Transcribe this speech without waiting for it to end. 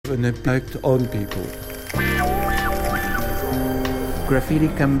an impact on people. Graffiti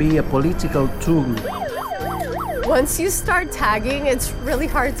can be a political tool. Once you start tagging, it's really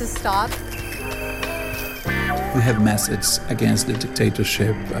hard to stop. We have messages against the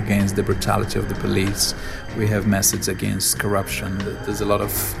dictatorship, against the brutality of the police. We have messages against corruption. There's a lot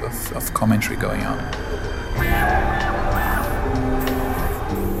of commentary going on.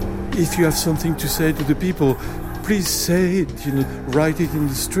 If you have something to say to the people, please say it, write it in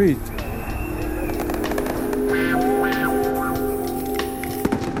the street.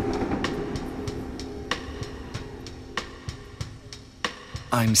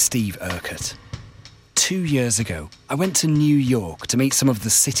 I'm Steve Urquhart. 2 years ago, I went to New York to meet some of the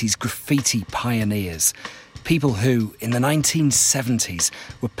city's graffiti pioneers, people who, in the 1970s,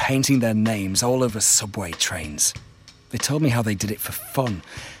 were painting their names all over subway trains. They told me how they did it for fun.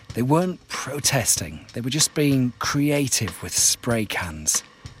 They weren't protesting, they were just being creative with spray cans.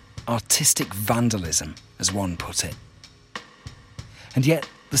 Artistic vandalism, as one put it. And yet,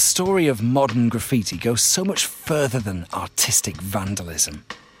 the story of modern graffiti goes so much further than artistic vandalism.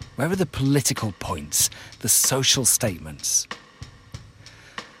 Where are the political points, the social statements?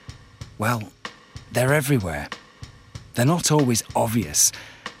 Well, they're everywhere. They're not always obvious.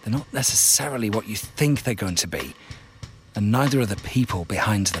 They're not necessarily what you think they're going to be. And neither are the people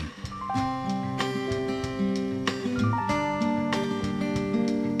behind them.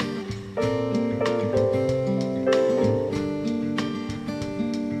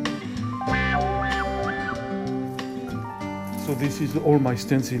 So this is all my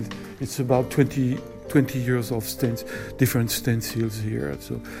stencils. It's about 20 years of different stencils here.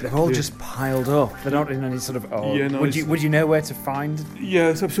 So they're all just piled up. They're not in any sort of. Would you know where to find?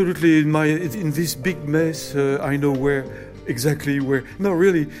 Yes, absolutely. In this big mess, I know exactly where. No,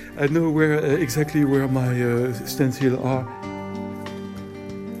 really, I know exactly where my stencils are.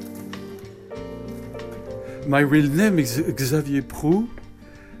 My real name is Xavier Proux,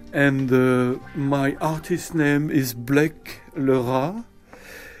 and my artist name is Blake Le Rat.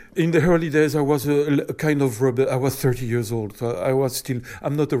 In the early days, I was a kind of rebel. I was 30 years old. So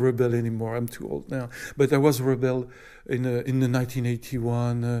I'm not a rebel anymore. I'm too old now. But I was a rebel in the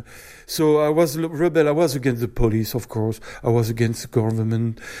 1981. So I was a rebel. I was against the police, of course. I was against the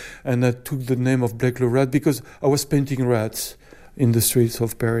government. And I took the name of Blake Le Rat because I was painting rats in the streets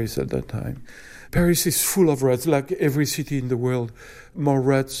of Paris at that time. Paris is full of rats, like every city in the world. More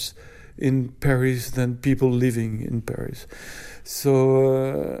rats in Paris than people living in Paris. So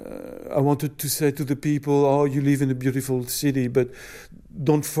I wanted to say to the people, "Oh, you live in a beautiful city, but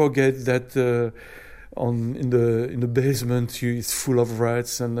don't forget that in the basement it's full of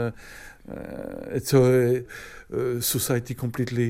rats, and it's a society completely